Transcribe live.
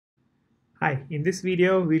Hi, in this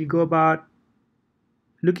video, we'll go about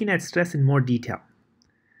looking at stress in more detail.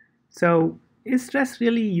 So, is stress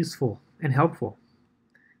really useful and helpful?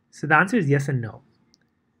 So, the answer is yes and no.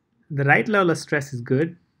 The right level of stress is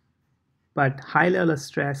good, but high level of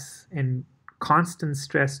stress and constant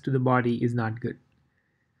stress to the body is not good.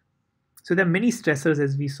 So, there are many stressors,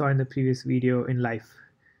 as we saw in the previous video, in life.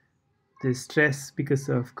 There's stress because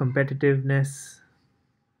of competitiveness,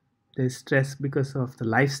 there's stress because of the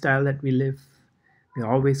lifestyle that we live. We're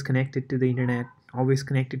always connected to the internet, always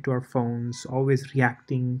connected to our phones, always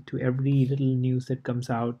reacting to every little news that comes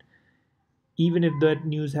out. Even if that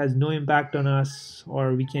news has no impact on us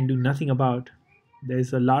or we can do nothing about,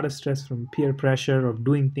 there's a lot of stress from peer pressure of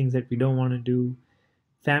doing things that we don't want to do,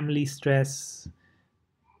 family stress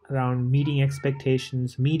around meeting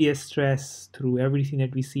expectations, media stress through everything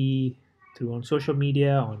that we see through on social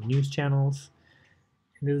media, on news channels.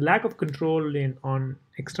 There's lack of control on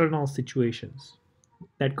external situations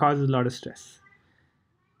that causes a lot of stress.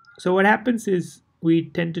 So what happens is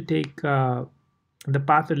we tend to take the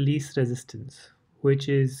path of least resistance, which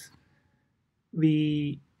is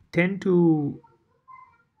we tend to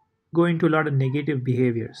go into a lot of negative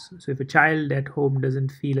behaviors. So if a child at home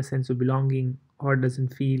doesn't feel a sense of belonging or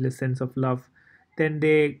doesn't feel a sense of love, then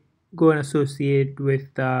they go and associate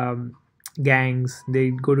with gangs.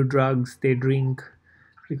 They go to drugs. They drink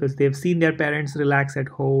because they've seen their parents relax at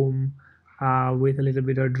home with a little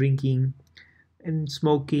bit of drinking and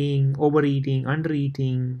smoking, overeating,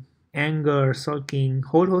 undereating, anger, sulking,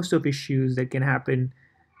 whole host of issues that can happen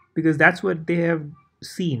because that's what they have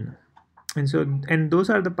seen. And those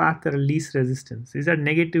are the paths that are least resistance. These are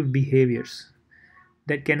negative behaviors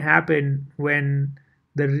that can happen when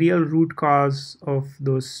the real root cause of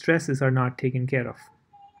those stresses are not taken care of.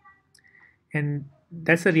 And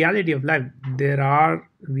that's the reality of life.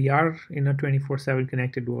 We are in a 24/7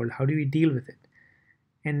 connected world. How do we deal with it?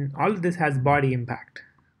 And all of this has body impact.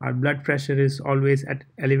 Our blood pressure is always at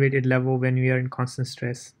elevated level when we are in constant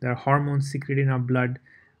stress. There are hormones secreted in our blood.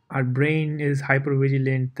 Our brain is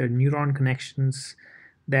hypervigilant. There are neuron connections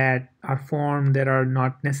that are formed that are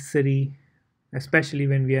not necessary, especially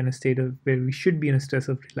when we are in a state of where we should be in a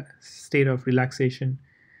state of relaxation.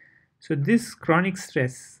 So this chronic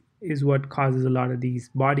stress is what causes a lot of these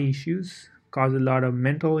body issues, cause a lot of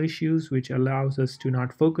mental issues, which allows us to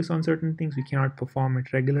not focus on certain things. We cannot perform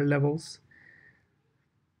at regular levels.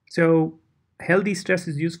 So healthy stress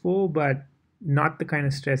is useful, but not the kind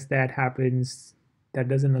of stress that happens that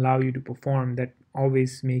doesn't allow you to perform, that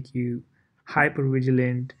always make you hyper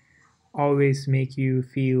vigilant, always make you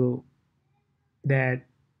feel that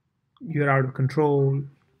you're out of control.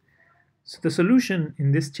 So the solution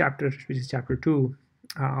in this chapter, which is chapter 2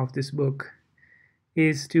 of this book,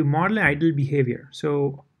 is to model ideal behavior.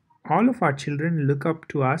 So all of our children look up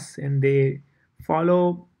to us and they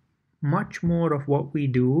follow much more of what we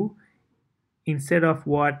do instead of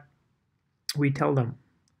what we tell them.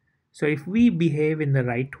 So if we behave in the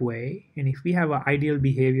right way and if we have an ideal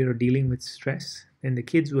behavior of dealing with stress, then the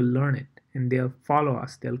kids will learn it and they'll follow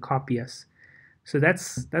us, they'll copy us. So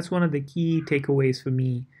that's one of the key takeaways for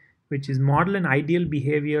me, which is model an ideal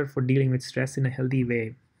behavior for dealing with stress in a healthy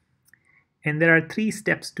way. And there are 3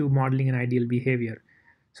 steps to modeling an ideal behavior.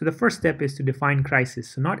 So the first step is to define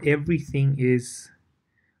crisis. So not everything is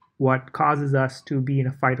what causes us to be in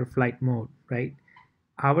a fight or flight mode, right?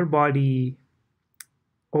 Our body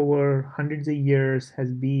over hundreds of years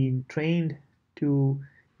has been trained to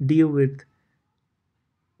deal with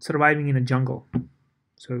surviving in a jungle.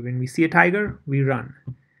 So when we see a tiger, we run.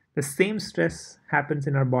 The same stress happens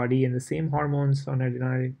in our body and the same hormones on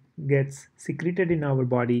our gets secreted in our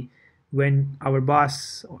body when our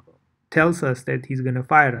boss tells us that he's going to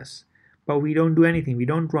fire us. But we don't do anything, we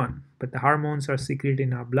don't run. But the hormones are secreted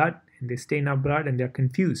in our blood and they stay in our blood and they're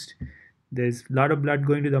confused. There's a lot of blood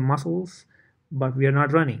going to the muscles, but we are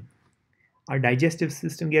not running. Our digestive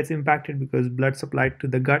system gets impacted because blood supply to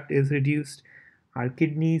the gut is reduced. Our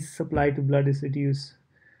kidneys supply to blood is reduced.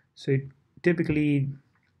 So typically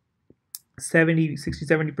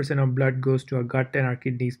 70% of blood goes to our gut and our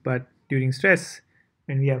kidneys, but during stress,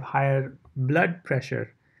 when we have higher blood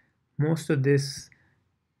pressure, most of this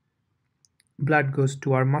blood goes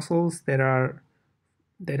to our muscles that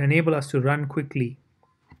enable us to run quickly.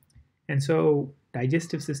 And so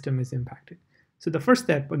digestive system is impacted. So the first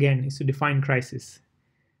step again is to define crisis.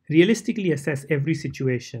 Realistically assess every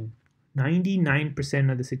situation.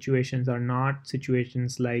 99% of the situations are not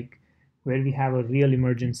situations like where we have a real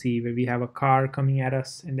emergency, where we have a car coming at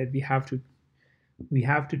us and that we have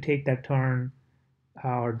to take that turn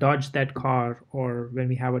or dodge that car, or when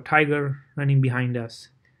we have a tiger running behind us.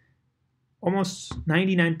 almost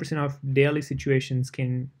 99% of daily situations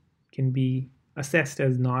can be assessed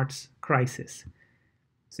as not crisis.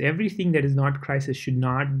 So everything that is not crisis should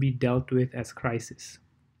not be dealt with as crisis.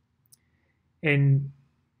 And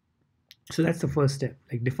so that's the first step,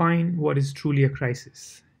 like define what is truly a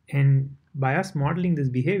crisis. And by us modeling this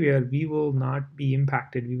behavior, we will not be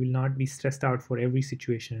impacted. We will not be stressed out for every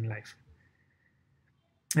situation in life.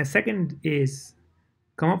 And second is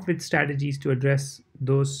come up with strategies to address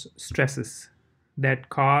those stresses that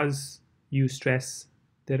cause you stress,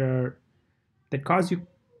 that cause you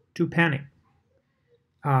to panic.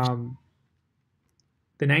 Um,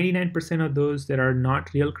 the 99% of those that are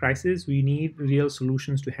not real crises, we need real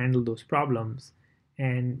solutions to handle those problems.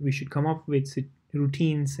 And we should come up with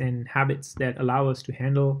routines and habits that allow us to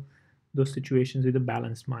handle those situations with a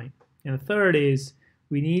balanced mind. And the third is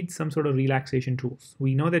we need some sort of relaxation tools.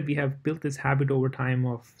 We know that we have built this habit over time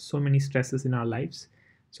of so many stresses in our lives.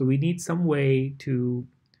 So we need some way to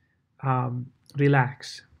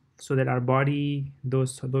relax so that our body,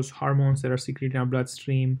 those hormones that are secreted in our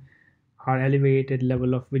bloodstream, our elevated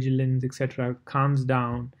level of vigilance, etc., calms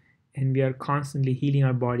down, and we are constantly healing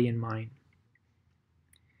our body and mind.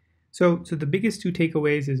 So the biggest two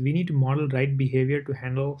takeaways is we need to model right behavior to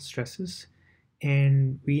handle stresses,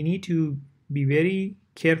 and we need to be very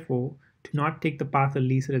careful to not take the path of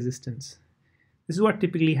least resistance. This is what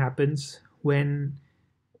typically happens when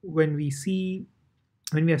we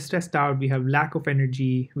are stressed out, we have lack of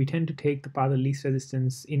energy, we tend to take the path of least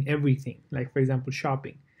resistance in everything. Like, for example,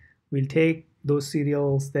 shopping. We'll take those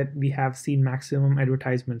cereals that we have seen maximum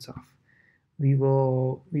advertisements of. We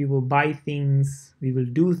will buy things, we will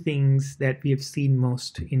do things that we have seen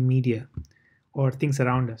most in media or things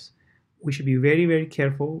around us. We should be very, very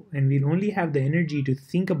careful, and we'll only have the energy to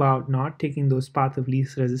think about not taking those paths of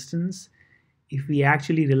least resistance if we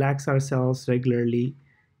actually relax ourselves regularly,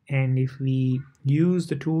 and if we use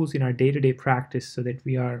the tools in our day-to-day practice so that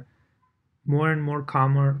we are more and more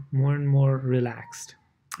calmer, more and more relaxed.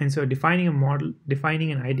 And so defining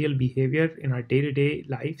an ideal behavior in our day-to-day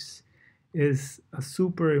lives is a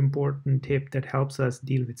super important tip that helps us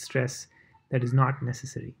deal with stress that is not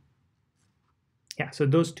necessary. Yeah, so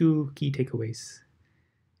those two key takeaways.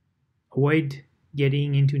 Avoid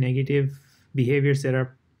getting into negative behaviors that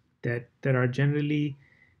are generally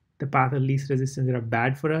the path of least resistance, that are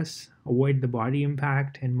bad for us. Avoid the body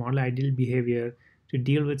impact and model ideal behavior to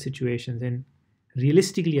deal with situations and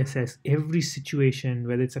realistically assess every situation,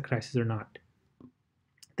 whether it's a crisis or not.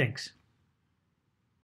 Thanks.